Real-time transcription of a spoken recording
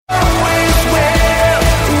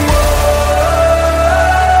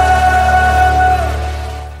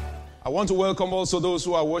want to welcome also those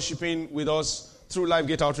who are worshiping with us through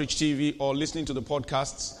LifeGate Outreach TV or listening to the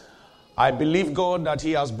podcasts. I believe, God, that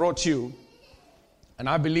He has brought you, and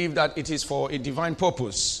I believe that it is for a divine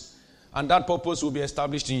purpose, and that purpose will be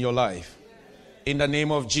established in your life. In the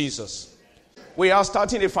name of Jesus. We are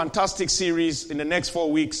starting a fantastic series in the next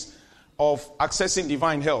 4 weeks of accessing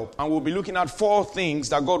divine help, and we'll be looking at 4 things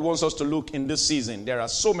that God wants us to look in this season. There are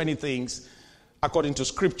so many things according to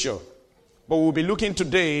Scripture, but we'll be looking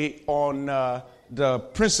today on the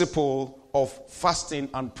principle of fasting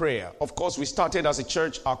and prayer. Of course, we started as a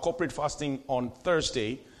church our corporate fasting on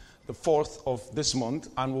Thursday, the 4th of this month,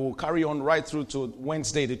 and we'll carry on right through to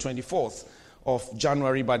Wednesday, the 24th of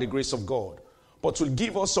January by the grace of God. But to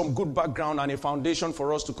give us some good background and a foundation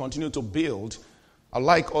for us to continue to build, I'd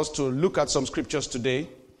like us to look at some scriptures today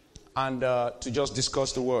and to just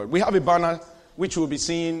discuss the word. We have a banner which we'll be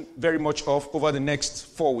seeing very much of over the next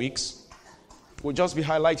 4 weeks. We'll just be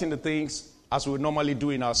highlighting the things as we would normally do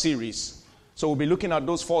in our series. So we'll be looking at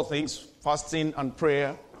those 4 things: fasting and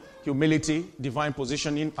prayer, humility, divine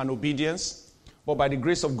positioning, and obedience. But by the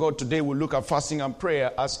grace of God, today we'll look at fasting and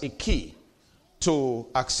prayer as a key to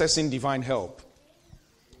accessing divine help.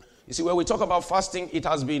 You see, when we talk about fasting, it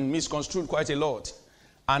has been misconstrued quite a lot.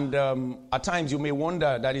 And at times you may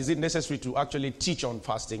wonder that is it necessary to actually teach on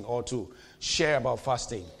fasting or to share about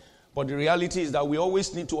fasting. But the reality is that we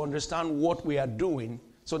always need to understand what we are doing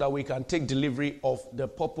so that we can take delivery of the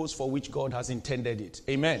purpose for which God has intended it.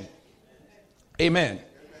 Amen. Amen.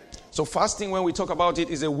 So fasting, when we talk about it,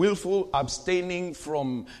 is a willful abstaining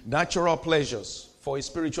from natural pleasures for a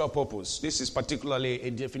spiritual purpose. This is particularly a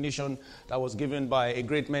definition that was given by a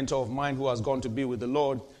great mentor of mine who has gone to be with the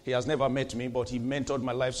Lord. He has never met me, but he mentored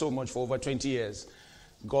my life so much for over 20 years.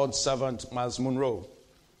 God's servant, Miles Monroe.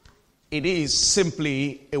 It is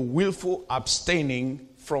simply a willful abstaining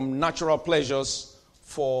from natural pleasures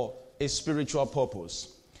for a spiritual purpose.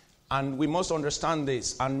 And we must understand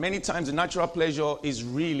this. And many times the natural pleasure is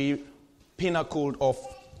really pinnacled or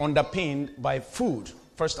underpinned by food,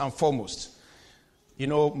 first and foremost. You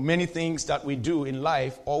know, many things that we do in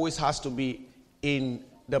life always has to have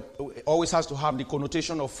the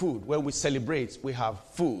connotation of food. When we celebrate, we have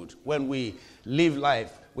food. When we live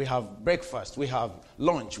life, we have breakfast, we have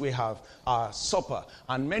lunch, we have our supper.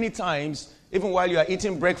 And many times, even while you are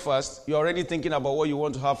eating breakfast, you're already thinking about what you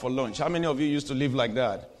want to have for lunch. How many of you used to live like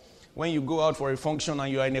that? When you go out for a function and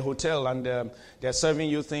you are in a hotel and they're serving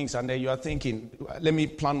you things and then you are thinking, let me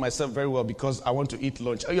plan myself very well because I want to eat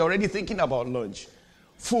lunch. You're already thinking about lunch.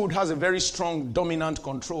 Food has a very strong dominant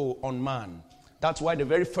control on man. That's why the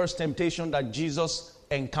very first temptation that Jesus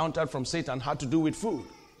encountered from Satan had to do with food.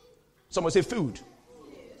 Someone say food.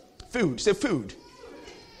 Food. Say food.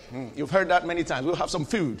 You've heard that many times. We'll have some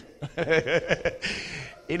food.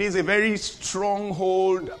 It is a very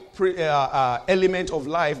stronghold element of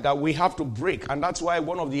life that we have to break. And that's why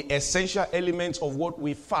one of the essential elements of what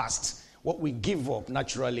we fast, what we give up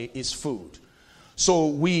naturally, is food. So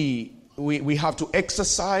we have to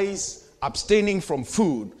exercise abstaining from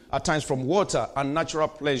food, at times from water and natural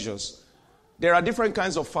pleasures. There are different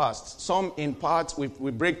kinds of fasts. Some in part, we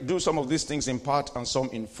do some of these things in part and some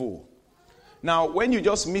in full. Now, when you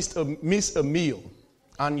just miss a meal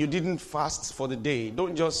and you didn't fast for the day,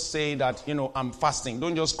 don't just say that, I'm fasting.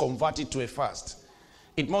 Don't just convert it to a fast.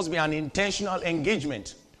 It must be an intentional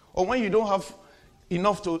engagement. Or when you don't have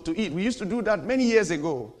enough to eat. We used to do that many years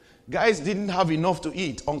ago. Guys didn't have enough to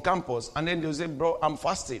eat on campus, and then they'll say, bro, I'm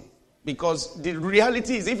fasting. Because the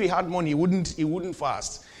reality is, if he had money, he wouldn't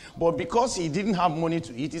fast. But because he didn't have money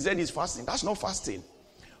to eat, he said he's fasting. That's not fasting.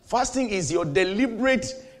 Fasting is your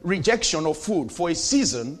deliberate rejection of food for a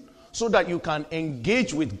season so that you can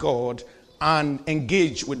engage with God and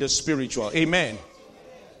engage with the spiritual. Amen.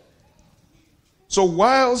 So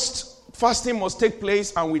whilst fasting must take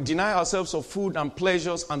place and we deny ourselves of food and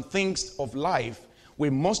pleasures and things of life, we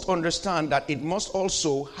must understand that it must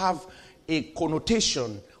also have a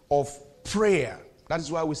connotation of prayer. That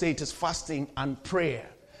is why we say it is fasting and prayer.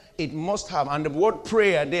 It must have, and the word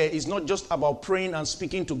prayer there is not just about praying and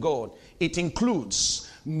speaking to God. It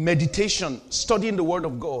includes meditation, studying the Word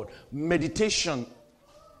of God, meditation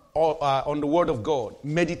on the Word of God,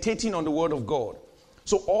 meditating on the Word of God.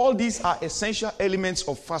 So all these are essential elements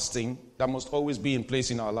of fasting that must always be in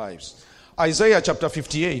place in our lives. Isaiah chapter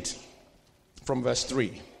 58. From verse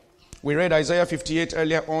 3. We read Isaiah 58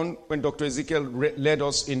 earlier on when Dr. Ezekiel led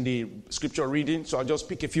us in the scripture reading. So I'll just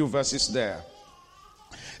pick a few verses there.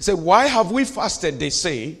 It said, why have we fasted, they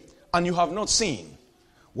say, and you have not seen?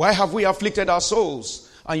 Why have we afflicted our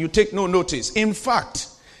souls, and you take no notice? In fact,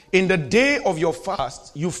 in the day of your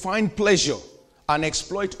fast, you find pleasure and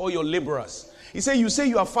exploit all your laborers. He said, you say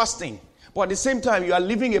you are fasting. But at the same time, you are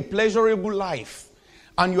living a pleasurable life.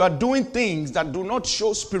 And you are doing things that do not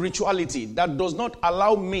show spirituality, that does not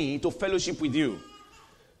allow me to fellowship with you.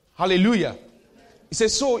 Hallelujah. He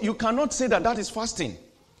says, so you cannot say that is fasting.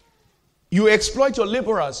 You exploit your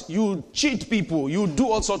laborers, you cheat people, you do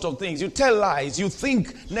all sorts of things, you tell lies, you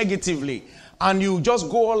think negatively, and you just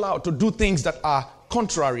go all out to do things that are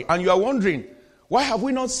contrary. And you are wondering, why have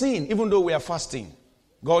we not seen, even though we are fasting?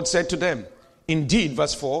 God said to them, indeed,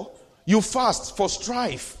 verse 4, you fast for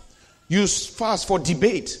strife, you fast for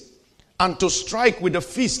debate, and to strike with the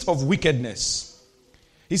fist of wickedness.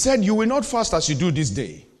 He said, you will not fast as you do this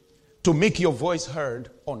day, to make your voice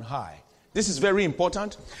heard on high. This is very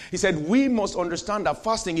important. He said, we must understand that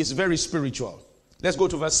fasting is very spiritual. Let's go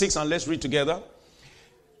to verse 6 and let's read together.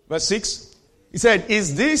 Verse 6. He said,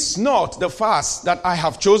 is this not the fast that I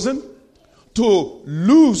have chosen? To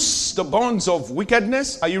loose the bonds of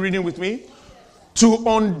wickedness. Are you reading with me? To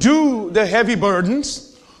undo the heavy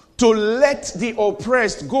burdens. To let the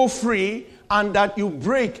oppressed go free. And that you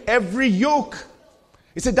break every yoke.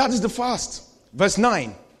 He said, that is the fast. Verse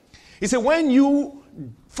 9. He said, when you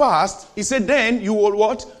fast, he said, then you will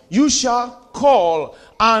what? You shall call,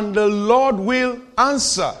 and the Lord will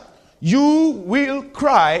answer. You will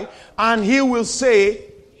cry, and he will say,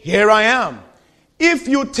 here I am. If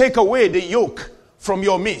you take away the yoke from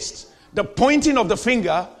your midst, the pointing of the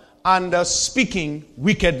finger and the speaking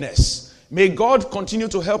wickedness. May God continue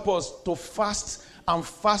to help us to fast and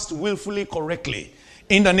fast willfully correctly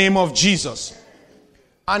in the name of Jesus.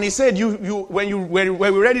 And he said, when we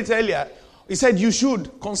read it earlier, he said you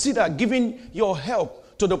should consider giving your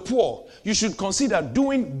help to the poor. You should consider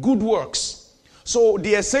doing good works. So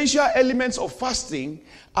the essential elements of fasting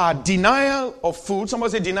are denial of food.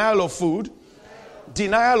 Somebody say denial of food.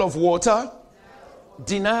 Denial of water.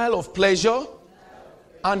 Denial of pleasure.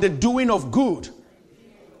 And the doing of good.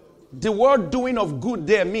 The word doing of good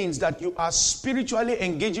there means that you are spiritually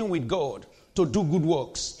engaging with God to do good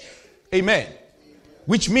works. Amen.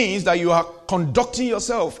 Which means that you are conducting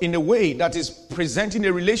yourself in a way that is presenting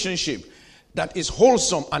a relationship that is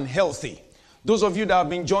wholesome and healthy. Those of you that have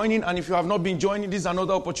been joining, and if you have not been joining, this is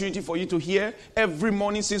another opportunity for you to hear. Every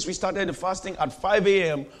morning since we started the fasting at 5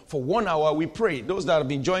 a.m. for 1 hour, we pray. Those that have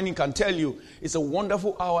been joining can tell you it's a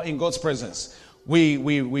wonderful hour in God's presence. We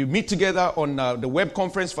meet together on the web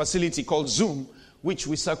conference facility called Zoom, which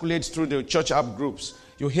we circulate through the church app groups.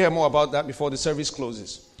 You'll hear more about that before the service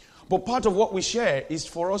closes. But part of what we share is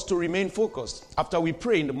for us to remain focused. After we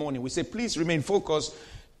pray in the morning, we say, please remain focused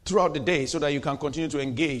throughout the day so that you can continue to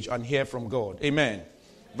engage and hear from God. Amen.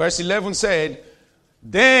 Verse 11 said,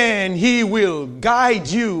 then he will guide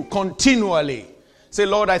you continually. Say,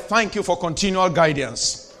 Lord, I thank you for continual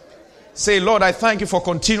guidance. Say, Lord, I thank you for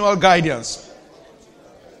continual guidance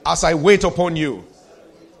as I wait upon you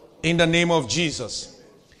in the name of Jesus.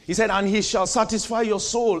 He said, and he shall satisfy your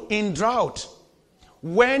soul in drought.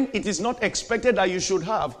 When it is not expected that you should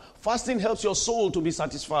have, fasting helps your soul to be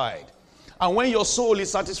satisfied. And when your soul is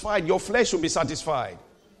satisfied, your flesh will be satisfied.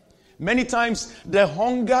 Many times, the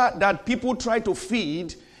hunger that people try to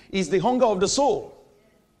feed is the hunger of the soul.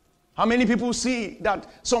 How many people see that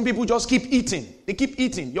some people just keep eating? They keep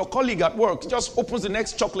eating. Your colleague at work just opens the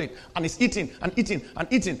next chocolate and is eating and eating and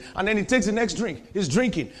eating. And then he takes the next drink. He's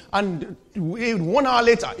drinking. And 1 hour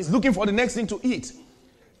later, he's looking for the next thing to eat.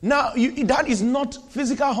 Now, that is not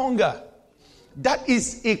physical hunger. That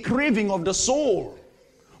is a craving of the soul.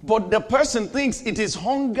 But the person thinks it is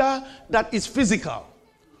hunger that is physical.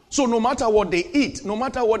 So no matter what they eat, no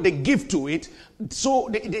matter what they give to it, so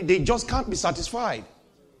they just can't be satisfied.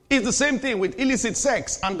 It's the same thing with illicit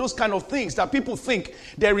sex and those kind of things that people think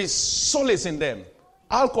there is solace in them.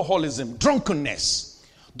 Alcoholism, drunkenness.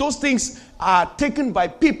 Those things are taken by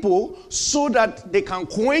people so that they can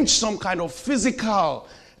quench some kind of physical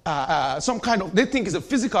they think it's a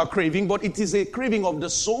physical craving, but it is a craving of the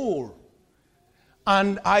soul.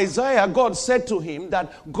 And Isaiah, God said to him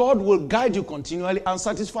that God will guide you continually and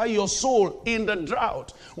satisfy your soul in the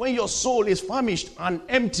drought. When your soul is famished and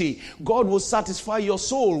empty, God will satisfy your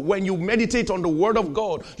soul. When you meditate on the word of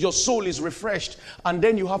God, your soul is refreshed, and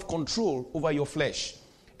then you have control over your flesh.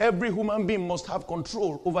 Every human being must have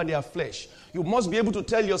control over their flesh. You must be able to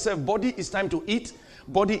tell yourself, body, it's time to eat.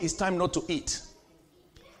 Body, it's time not to eat.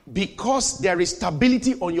 Because there is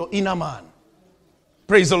stability on your inner man.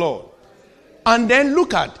 Praise the Lord. And then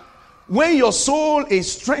look at, when your soul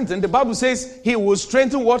is strengthened, the Bible says he will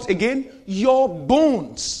strengthen what again? Your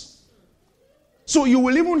bones. So you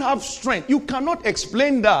will even have strength. You cannot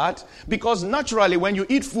explain that because naturally when you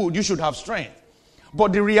eat food, you should have strength.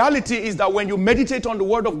 But the reality is that when you meditate on the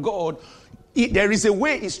word of God, there is a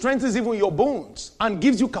way it strengthens even your bones and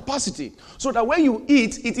gives you capacity. So that when you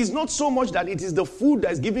eat, it is not so much that it is the food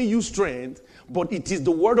that is giving you strength, but it is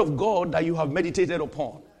the word of God that you have meditated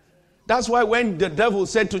upon. That's why when the devil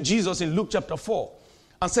said to Jesus in Luke chapter 4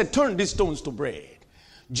 and said, turn these stones to bread,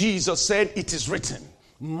 Jesus said, it is written,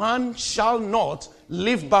 man shall not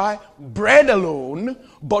live by bread alone,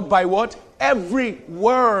 but by what? Every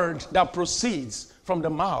word that proceeds from the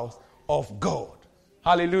mouth of God.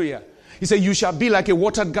 Hallelujah. He said, you shall be like a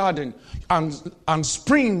watered garden and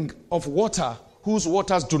spring of water whose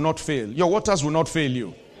waters do not fail. Your waters will not fail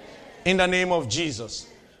you. In the name of Jesus.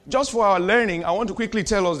 Just for our learning, I want to quickly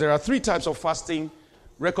tell us there are 3 types of fasting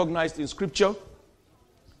recognized in Scripture.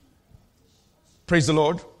 Praise the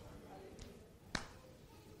Lord.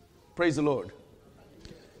 Praise the Lord.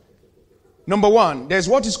 Number 1, there's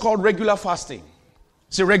what is called regular fasting.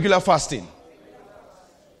 Say regular fasting.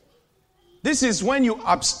 This is when you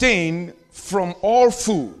abstain from all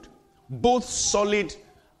food, both solid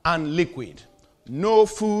and liquid. No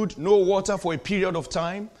food, no water for a period of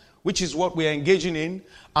time, which is what we are engaging in.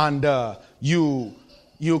 And you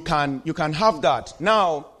can have that.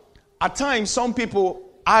 Now, at times, some people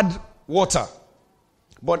add water.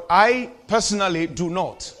 But I personally do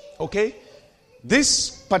not. Okay?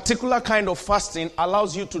 This particular kind of fasting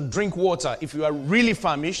allows you to drink water if you are really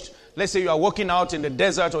famished. Let's say you are walking out in the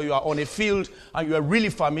desert or you are on a field and you are really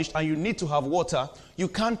famished and you need to have water. You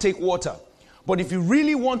can't take water. But if you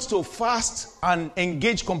really want to fast and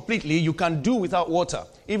engage completely, you can do without water.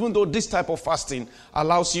 Even though this type of fasting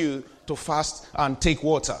allows you to fast and take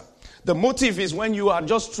water. The motive is when you are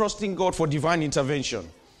just trusting God for divine intervention.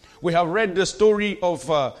 We have read the story of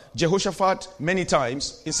Jehoshaphat many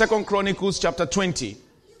times in 2 Chronicles chapter 20,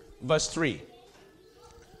 verse 3.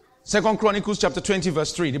 2 Chronicles chapter 20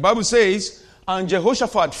 verse 3. The Bible says, and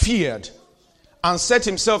Jehoshaphat feared and set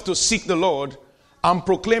himself to seek the Lord and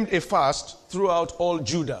proclaimed a fast throughout all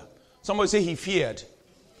Judah. Somebody say he feared.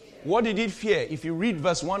 What did he fear? If you read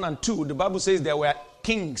verse 1 and 2, the Bible says there were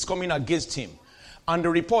kings coming against him. And the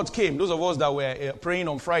report came. Those of us that were praying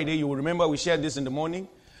on Friday, you will remember we shared this in the morning.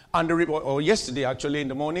 And the report, or yesterday actually in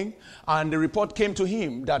the morning. And the report came to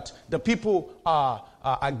him that the people are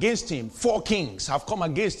against him. 4 kings have come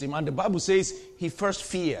against him. And the Bible says he first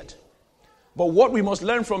feared. But what we must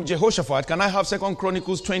learn from Jehoshaphat, can I have 2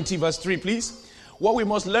 Chronicles 20 verse 3 please? What we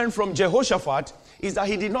must learn from Jehoshaphat is that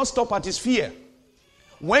he did not stop at his fear.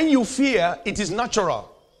 When you fear, it is natural.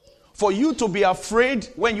 For you to be afraid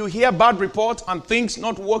when you hear bad reports and things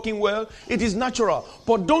not working well, it is natural.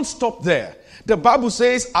 But don't stop there. The Bible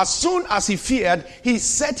says as soon as he feared, he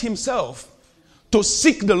set himself to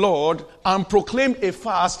seek the Lord and proclaimed a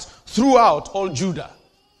fast throughout all Judah.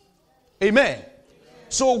 Amen.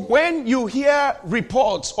 So when you hear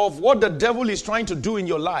reports of what the devil is trying to do in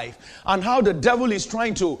your life and how the devil is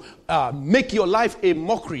trying to make your life a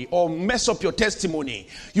mockery or mess up your testimony,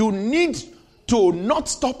 you need to not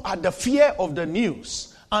stop at the fear of the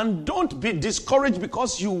news. And don't be discouraged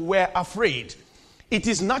because you were afraid. It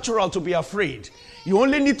is natural to be afraid. You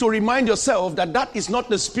only need to remind yourself that that is not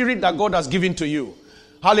the spirit that God has given to you.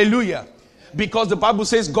 Hallelujah. Because the Bible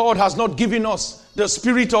says God has not given us the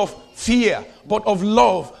spirit of fear, but of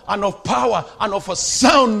love and of power and of a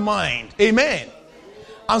sound mind. Amen.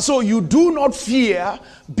 And so you do not fear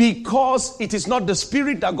because it is not the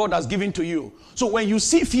spirit that God has given to you. So when you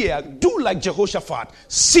see fear, do like Jehoshaphat.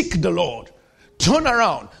 Seek the Lord. Turn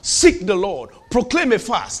around. Seek the Lord. Proclaim a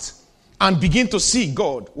fast. And begin to see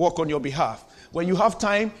God work on your behalf. When you have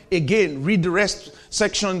time, again, read the rest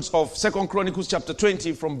sections of 2 Chronicles chapter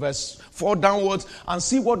 20 from verse 4 downwards and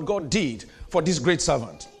see what God did for this great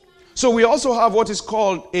servant. So we also have what is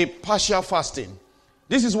called a partial fasting.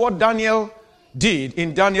 This is what Daniel did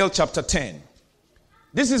in Daniel chapter 10.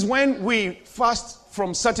 This is when we fast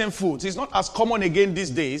from certain foods. It's not as common again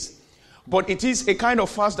these days, but it is a kind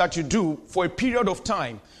of fast that you do for a period of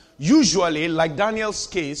time. Usually, like Daniel's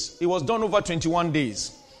case, it was done over 21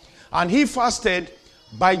 days. And he fasted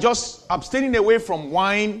by just abstaining away from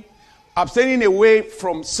wine, abstaining away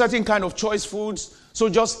from certain kind of choice foods, so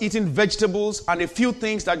just eating vegetables and a few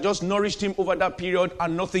things that just nourished him over that period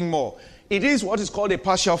and nothing more. It is what is called a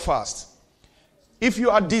partial fast. If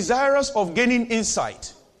you are desirous of gaining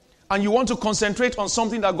insight and you want to concentrate on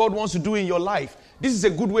something that God wants to do in your life, this is a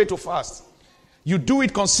good way to fast. You do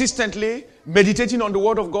it consistently, meditating on the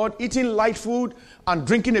word of God, eating light food and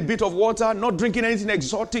drinking a bit of water, not drinking anything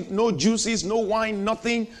exotic, no juices, no wine,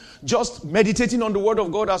 nothing, just meditating on the word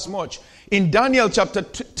of God as much. In Daniel chapter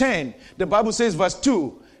 10, the Bible says verse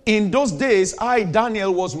 2, in those days I,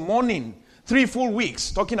 Daniel, was mourning 3 full weeks,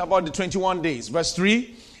 talking about the 21 days. Verse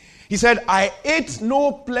 3, He said, I ate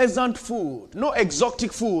no pleasant food, no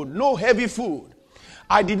exotic food, no heavy food.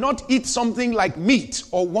 I did not eat something like meat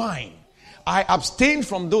or wine. I abstained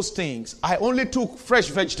from those things. I only took fresh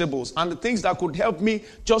vegetables and the things that could help me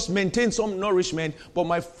just maintain some nourishment, but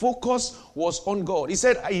my focus was on God. He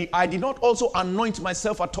said, I did not also anoint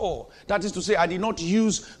myself at all. That is to say, I did not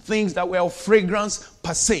use things that were of fragrance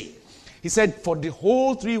per se. He said, for the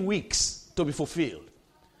whole 3 weeks to be fulfilled.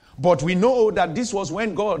 But we know that this was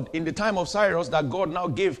when God, in the time of Cyrus, that God now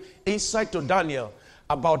gave insight to Daniel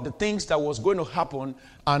about the things that was going to happen,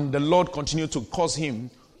 and the Lord continued to cause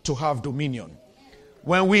him to have dominion.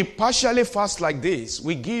 When we partially fast like this,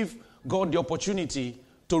 we give God the opportunity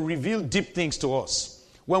to reveal deep things to us.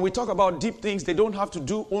 When we talk about deep things, they don't have to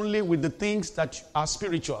do only with the things that are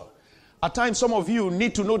spiritual. At times, some of you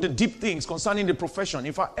need to know the deep things concerning the profession.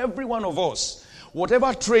 In fact, every one of us,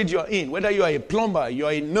 whatever trade you're in, whether you are a plumber, you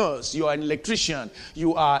are a nurse, you are an electrician,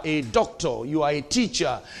 you are a doctor, you are a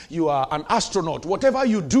teacher, you are an astronaut, whatever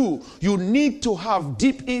you do, you need to have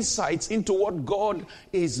deep insights into what God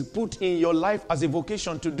is put in your life as a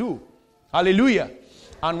vocation to do. Hallelujah.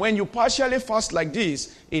 And when you partially fast like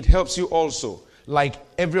this, it helps you also, like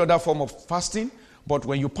every other form of fasting. But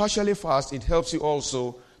when you partially fast, it helps you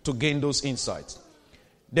also to gain those insights.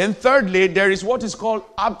 Then thirdly, there is what is called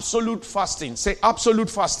absolute fasting. Say absolute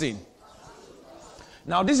fasting.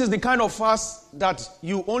 Now, this is the kind of fast that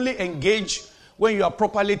you only engage when you are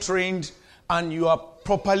properly trained and you are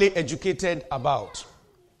properly educated about.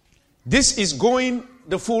 This is going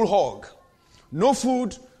the full hog. No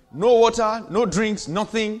food, no water, no drinks,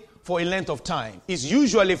 nothing for a length of time. It's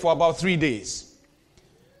usually for about 3 days.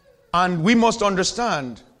 And we must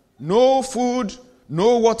understand, no food,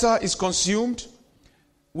 no water is consumed.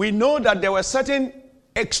 We know that there were certain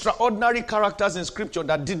extraordinary characters in Scripture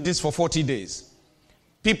that did this for 40 days.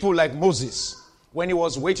 People like Moses, when he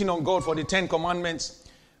was waiting on God for the 10 commandments.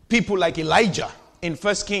 People like Elijah in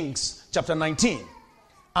 1 Kings chapter 19.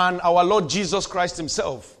 And our Lord Jesus Christ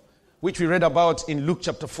himself, which we read about in Luke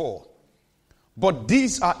chapter 4. But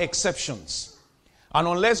these are exceptions. And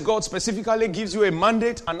unless God specifically gives you a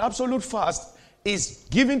mandate, an absolute fast is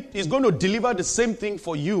going to deliver the same thing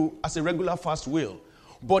for you as a regular fast will.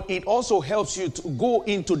 But it also helps you to go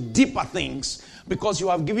into deeper things because you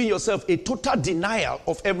have given yourself a total denial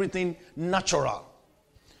of everything natural.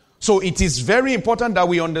 So it is very important that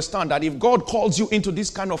we understand that if God calls you into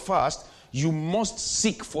this kind of fast, you must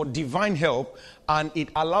seek for divine help, and it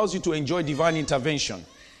allows you to enjoy divine intervention.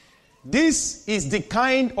 This is the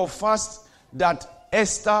kind of fast that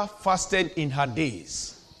Esther fasted in her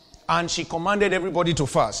days. And she commanded everybody to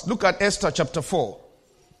fast. Look at Esther chapter 4,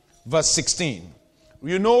 verse 16.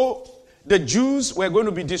 You know, the Jews were going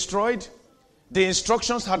to be destroyed. The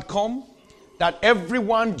instructions had come that every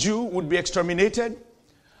one Jew would be exterminated.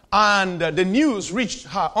 And the news reached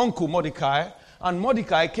her uncle Mordecai. And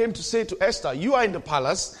Mordecai came to say to Esther, you are in the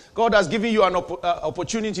palace. God has given you an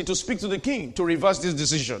opportunity to speak to the king to reverse this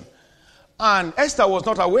decision. And Esther was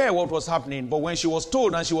not aware what was happening. But when she was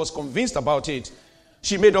told and she was convinced about it,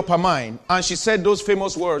 she made up her mind, and she said those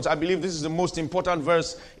famous words. I believe this is the most important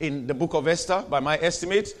verse in the book of Esther, by my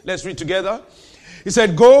estimate. Let's read together. He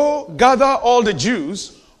said, go gather all the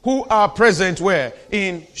Jews who are present where?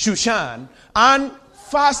 In Shushan, and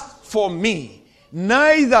fast for me.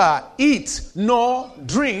 Neither eat nor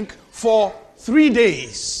drink for 3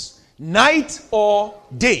 days, night or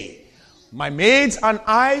day. My maids and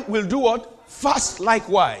I will do what? Fast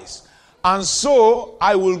likewise. And so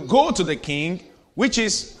I will go to the king, which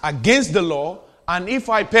is against the law, and if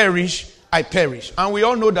I perish, I perish. And we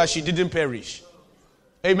all know that she didn't perish.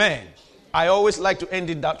 Amen. I always like to end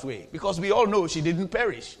it that way, because we all know she didn't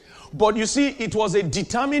perish. But you see, it was a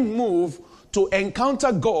determined move to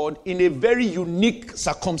encounter God in a very unique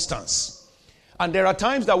circumstance. And there are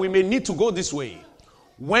times that we may need to go this way.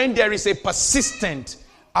 When there is a persistent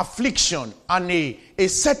affliction and a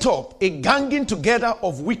setup, a ganging together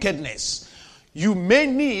of wickedness, you may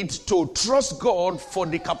need to trust God for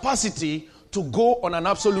the capacity to go on an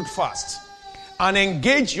absolute fast and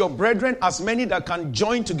engage your brethren, as many that can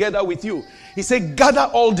join together with you. He said, gather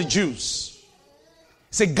all the Jews.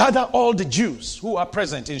 He said, gather all the Jews who are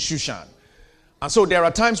present in Shushan. And so there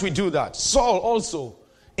are times we do that. Saul also,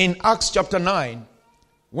 in Acts chapter 9,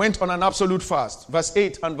 went on an absolute fast. Verse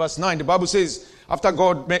 8 and verse 9, the Bible says, after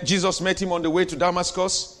Jesus met him on the way to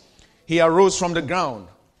Damascus, he arose from the ground.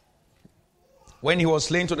 When he was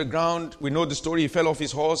slain to the ground, we know the story, he fell off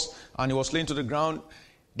his horse and he was slain to the ground.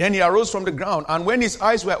 Then he arose from the ground, and when his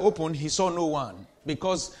eyes were opened, he saw no one,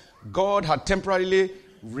 because God had temporarily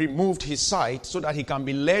removed his sight so that he can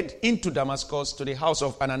be led into Damascus to the house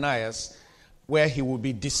of Ananias, where he will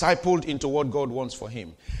be discipled into what God wants for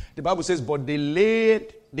him. The Bible says, but they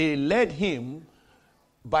led him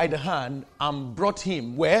by the hand and brought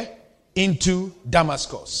him where? Into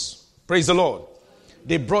Damascus. Praise the Lord.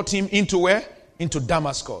 They brought him into where? Into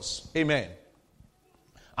Damascus. Amen.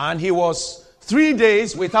 And he was 3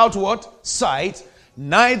 days without what? Sight,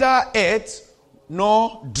 neither ate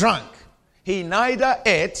nor drank. He neither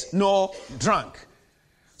ate nor drank.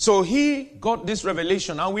 So he got this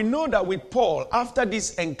revelation. And we know that with Paul, after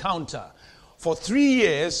this encounter, for 3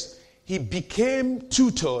 years, he became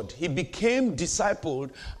tutored, he became discipled,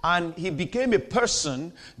 and he became a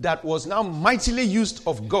person that was now mightily used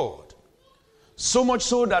of God. So much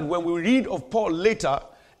so that when we read of Paul later,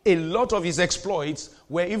 a lot of his exploits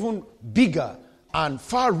were even bigger and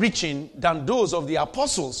far-reaching than those of the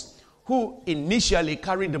apostles who initially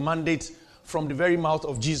carried the mandate from the very mouth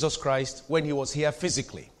of Jesus Christ when he was here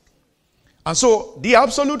physically. And so the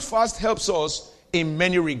absolute fast helps us in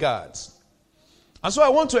many regards. And so I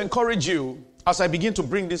want to encourage you, as I begin to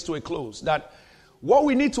bring this to a close, that what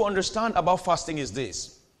we need to understand about fasting is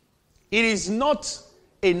this. It is not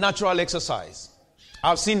a natural exercise.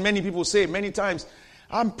 I've seen many people say many times,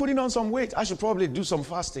 I'm putting on some weight, I should probably do some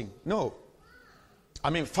fasting. No. I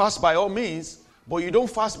mean, fast by all means, but you don't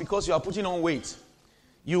fast because you are putting on weight.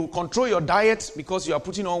 You control your diet because you are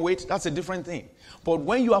putting on weight. That's a different thing. But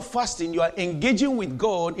when you are fasting, you are engaging with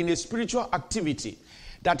God in a spiritual activity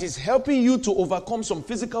that is helping you to overcome some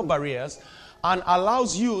physical barriers and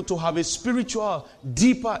allows you to have a spiritual,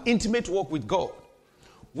 deeper, intimate walk with God.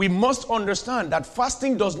 We must understand that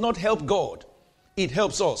fasting does not help God. It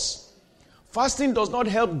helps us. Fasting does not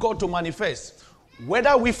help God to manifest.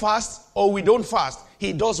 Whether we fast or we don't fast,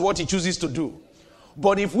 He does what He chooses to do.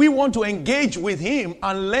 But if we want to engage with Him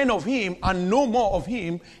and learn of Him and know more of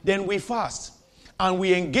Him, then we fast. And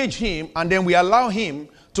we engage Him, and then we allow Him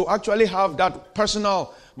to actually have that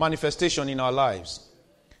personal manifestation in our lives.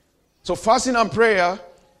 So fasting and prayer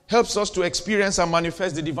helps us to experience and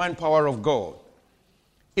manifest the divine power of God.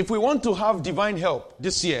 If we want to have divine help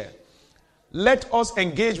this year, let us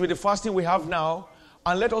engage with the fasting we have now,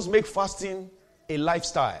 and let us make fasting a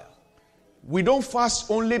lifestyle. We don't fast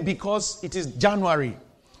only because it is January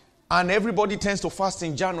and everybody tends to fast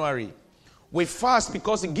in January. We fast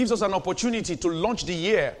because it gives us an opportunity to launch the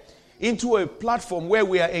year into a platform where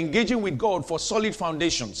we are engaging with God for solid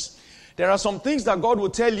foundations. There are some things that God will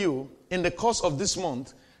tell you in the course of this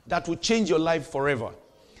month that will change your life forever.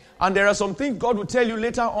 And there are some things God will tell you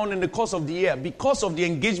later on in the course of the year because of the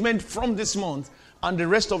engagement from this month and the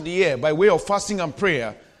rest of the year by way of fasting and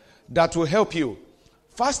prayer that will help you.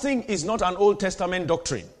 Fasting is not an Old Testament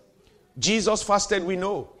doctrine. Jesus fasted, we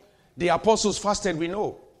know. The apostles fasted, we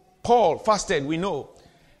know. Paul fasted, we know.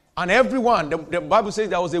 And everyone, the Bible says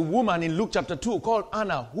there was a woman in Luke chapter 2 called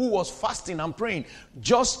Anna who was fasting and praying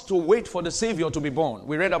just to wait for the Savior to be born.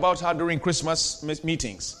 We read about her during Christmas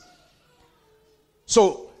meetings.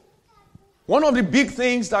 So, one of the big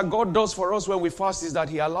things that God does for us when we fast is that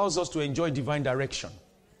He allows us to enjoy divine direction.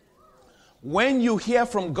 When you hear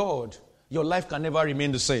from God, your life can never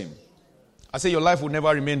remain the same. I say your life will never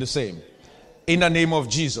remain the same. In the name of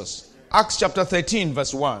Jesus. Acts chapter 13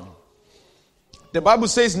 verse 1. The Bible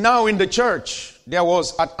says, now in the church, there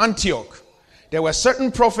was at Antioch, there were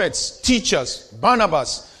certain prophets, teachers,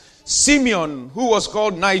 Barnabas, Simeon, who was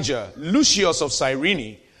called Niger, Lucius of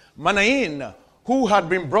Cyrene, Manaen, who had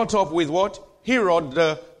been brought up with what? Herod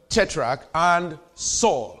the Tetrarch, and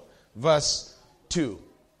Saul. Verse 2.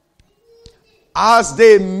 As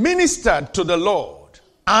they ministered to the Lord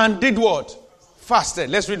and did what? Fasted.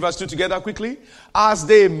 Let's read verse 2 together quickly. As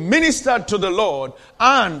they ministered to the Lord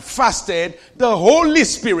and fasted, the Holy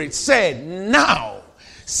Spirit said, now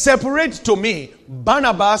separate to me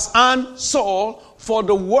Barnabas and Saul for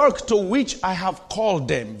the work to which I have called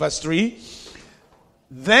them. Verse 3.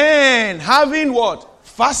 Then having what?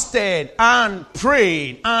 Fasted and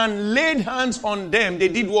prayed and laid hands on them, they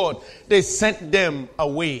did what? They sent them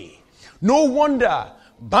away. No wonder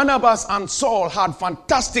Barnabas and Saul had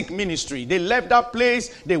fantastic ministry. They left that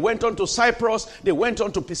place. They went on to Cyprus. They went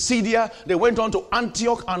on to Pisidia. They went on to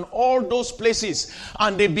Antioch and all those places.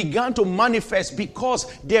 And they began to manifest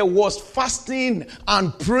because there was fasting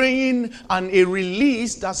and praying and a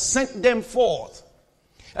release that sent them forth.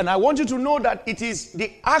 And I want you to know that it is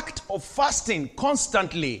the act of fasting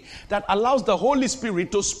constantly that allows the Holy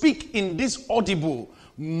Spirit to speak in this audible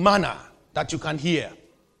manner that you can hear.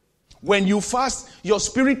 When you fast, your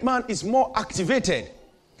spirit man is more activated.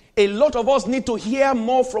 A lot of us need to hear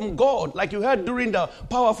more from God, like you heard during the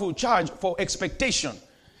powerful charge for expectation.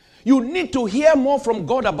 You need to hear more from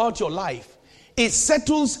God about your life. It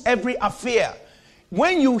settles every affair.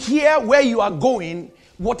 when you hear where you are going,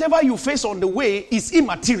 whatever you face on the way is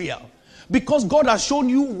immaterial. Because God has shown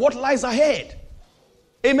you what lies ahead.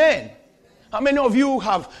 Amen. How many of you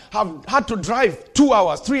have had to drive 2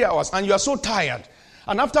 hours, 3 hours, and you are so tired?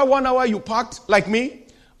 And after 1 hour, you parked like me,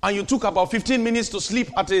 and you took about 15 minutes to sleep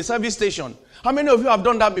at a service station. How many of you have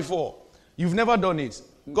done that before? You've never done it.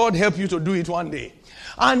 God help you to do it one day.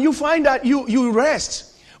 And you find that you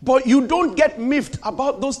rest, but you don't get miffed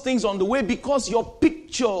about those things on the way because your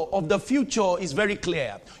picture of the future is very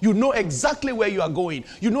clear. You know exactly where you are going.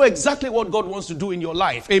 You know exactly what God wants to do in your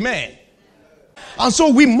life. Amen. And so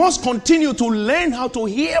we must continue to learn how to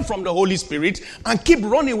hear from the Holy Spirit and keep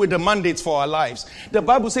running with the mandates for our lives. The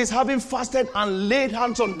Bible says, having fasted and laid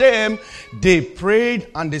hands on them, they prayed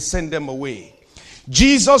and they sent them away.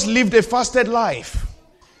 Jesus lived a fasted life.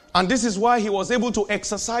 And this is why he was able to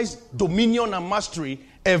exercise dominion and mastery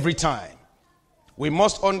every time. We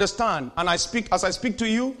must understand, and as I speak to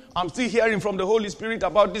you, I'm still hearing from the Holy Spirit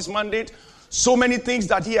about this mandate. So many things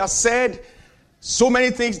that he has said, so many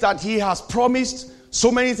things that he has promised,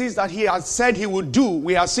 so many things that he has said he would do.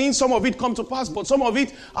 We are seeing some of it come to pass, but some of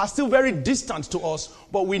it are still very distant to us.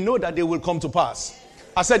 But we know that they will come to pass.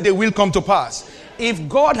 I said they will come to pass. If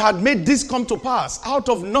God had made this come to pass out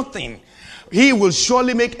of nothing, he will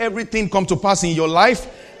surely make everything come to pass in your life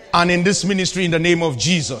and in this ministry in the name of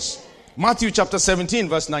Jesus. Matthew chapter 17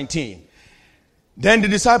 verse 19. Then the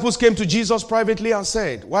disciples came to Jesus privately and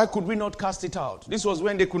said, why could we not cast it out? This was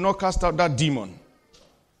when they could not cast out that demon.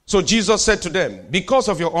 So Jesus said to them, because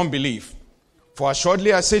of your unbelief, for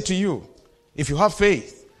assuredly I say to you, if you have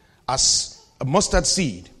faith as a mustard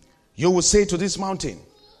seed, you will say to this mountain,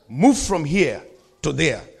 move from here to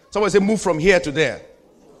there. Someone say, move from here to there.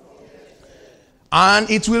 And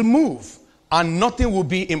it will move, and nothing will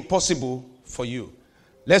be impossible for you.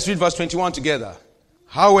 Let's read verse 21 together.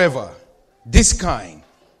 However, this kind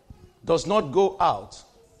does not go out.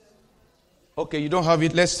 Okay, you don't have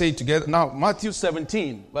it. Let's say it together. Now, Matthew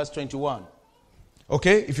 17, verse 21.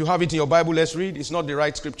 Okay, if you have it in your Bible, let's read. It's not the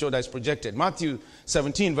right scripture that is projected. Matthew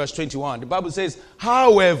 17, verse 21. The Bible says,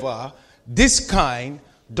 however, this kind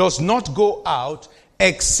does not go out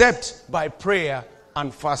except by prayer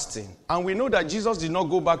and fasting. And we know that Jesus did not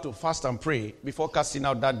go back to fast and pray before casting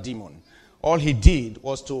out that demon. All he did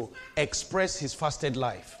was to express his fasted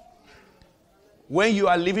life. When you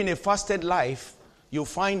are living a fasted life, you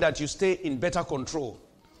find that you stay in better control.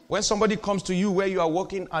 When somebody comes to you where you are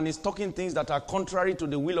working and is talking things that are contrary to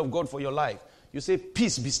the will of God for your life, you say,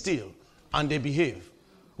 peace, be still, and they behave.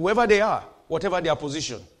 Whoever they are, whatever their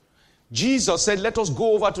position. Jesus said, let us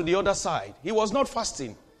go over to the other side. He was not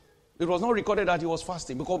fasting. It was not recorded that he was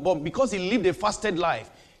fasting. But because he lived a fasted life,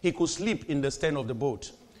 he could sleep in the stern of the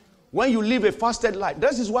boat. When you live a fasted life,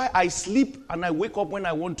 this is why I sleep and I wake up when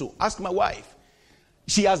I want to. Ask my wife.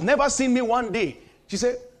 She has never seen me one day. She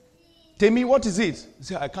said, Temi, what is it? I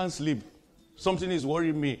said, I can't sleep. Something is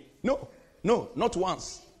worrying me. No, not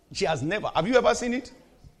once. She has never. Have you ever seen it?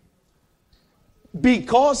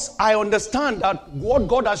 Because I understand that what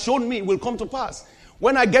God has shown me will come to pass.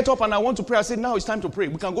 When I get up and I want to pray, I say, now it's time to pray.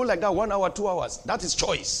 We can go like that 1 hour, 2 hours. That is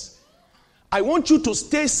choice. I want you to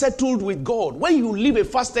stay settled with God. When you live a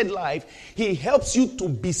fasted life, he helps you to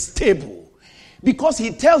be stable. Because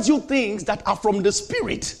he tells you things that are from the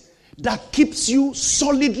Spirit that keeps you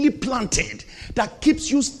solidly planted, that keeps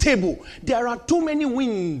you stable. There are too many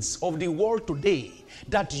winds of the world today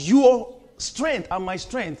that your strength and my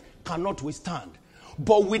strength cannot withstand.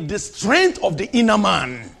 But with the strength of the inner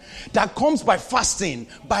man that comes by fasting,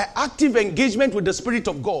 by active engagement with the Spirit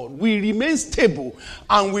of God, we remain stable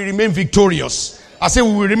and we remain victorious. I say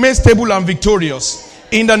we will remain stable and victorious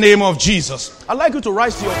in the name of Jesus. I'd like you to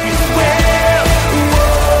rise to your feet.